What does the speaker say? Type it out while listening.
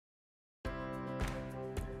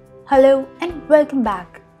Hello and welcome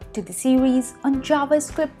back to the series on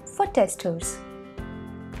JavaScript for testers.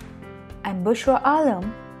 I'm Bushra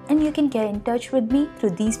Alam and you can get in touch with me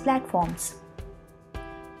through these platforms.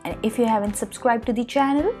 And if you haven't subscribed to the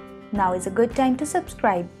channel, now is a good time to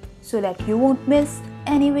subscribe so that you won't miss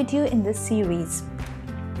any video in this series.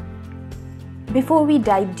 Before we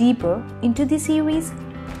dive deeper into the series,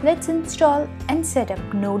 let's install and set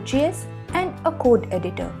up Node.js and a code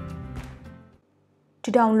editor.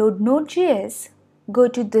 To download Node.js, go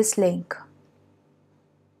to this link.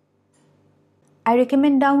 I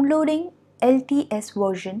recommend downloading LTS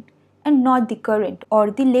version and not the current or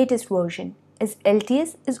the latest version, as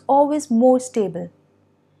LTS is always more stable.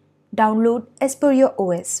 Download as per your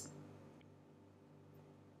OS.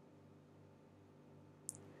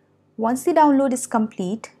 Once the download is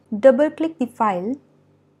complete, double-click the file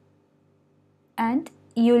and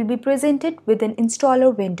you will be presented with an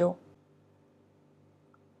installer window.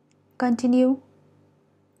 Continue,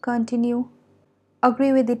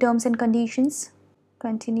 agree with the terms and conditions,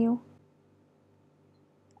 continue,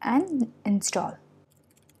 and install.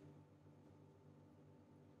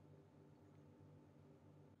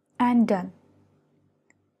 And done.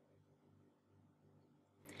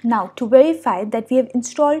 Now to verify that we have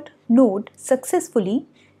installed Node successfully,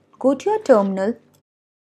 go to your terminal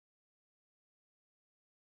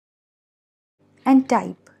and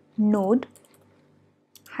type node-v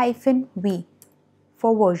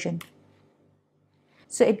for version.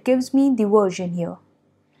 So it gives me the version here,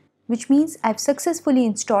 which means I've successfully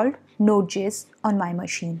installed Node.js on my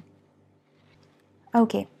machine.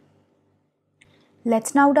 Okay,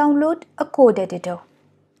 let's now download a code editor.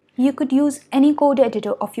 You could use any code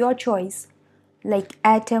editor of your choice like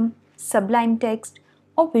Atom, Sublime Text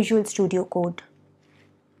or Visual Studio Code.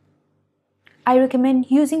 I recommend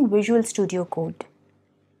using Visual Studio Code.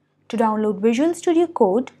 To download Visual Studio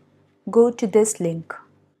Code, go to this link.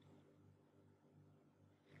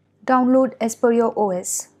 Download as per your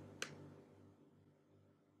OS.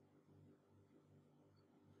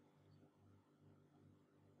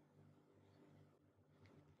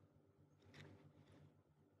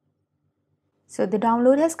 So the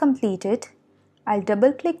download has completed. I'll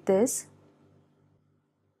double click this.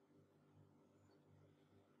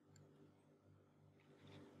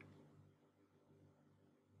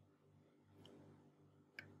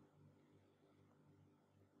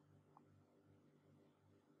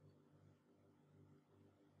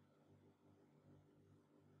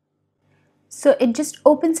 So it just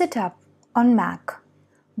opens it up on Mac.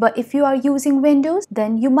 But if you are using Windows,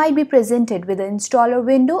 then you might be presented with an installer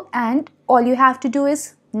window and all you have to do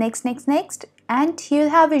is next, and you'll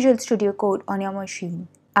have Visual Studio Code on your machine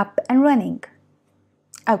up and running.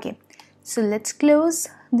 Okay, so let's close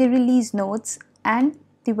the release notes and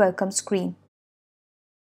the welcome screen.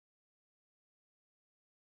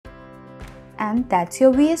 And that's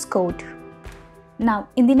your VS Code. Now,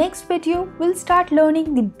 in the next video, we'll start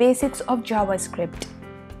learning the basics of JavaScript.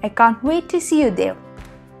 I can't wait to see you there.